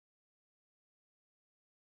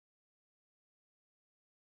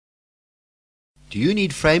Do you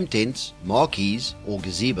need frame tents, marquees or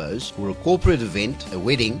gazebos for a corporate event, a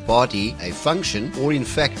wedding, party, a function, or in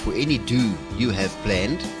fact for any do you have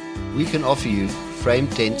planned? We can offer you frame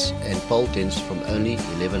tents and pole tents from only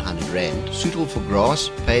 1100 Rand, suitable for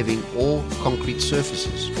grass, paving or concrete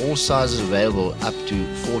surfaces. All sizes available up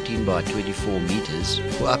to 14 by 24 meters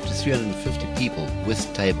for up to 350 people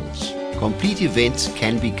with tables. Complete events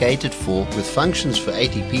can be catered for with functions for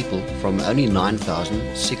 80 people from only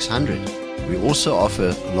 9,600. We also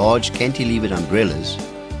offer large cantilevered umbrellas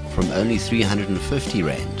from only 350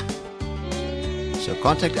 Rand. So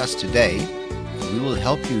contact us today and we will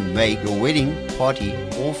help you make your wedding, party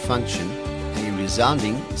or function a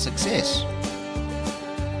resounding success.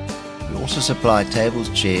 We also supply tables,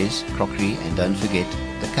 chairs, crockery and don't forget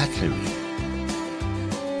the cutlery.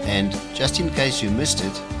 And just in case you missed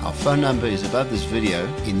it, our phone number is above this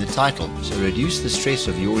video in the title, so reduce the stress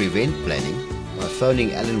of your event planning by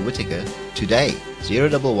phoning Alan Whittaker today,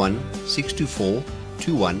 011 624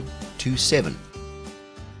 2127.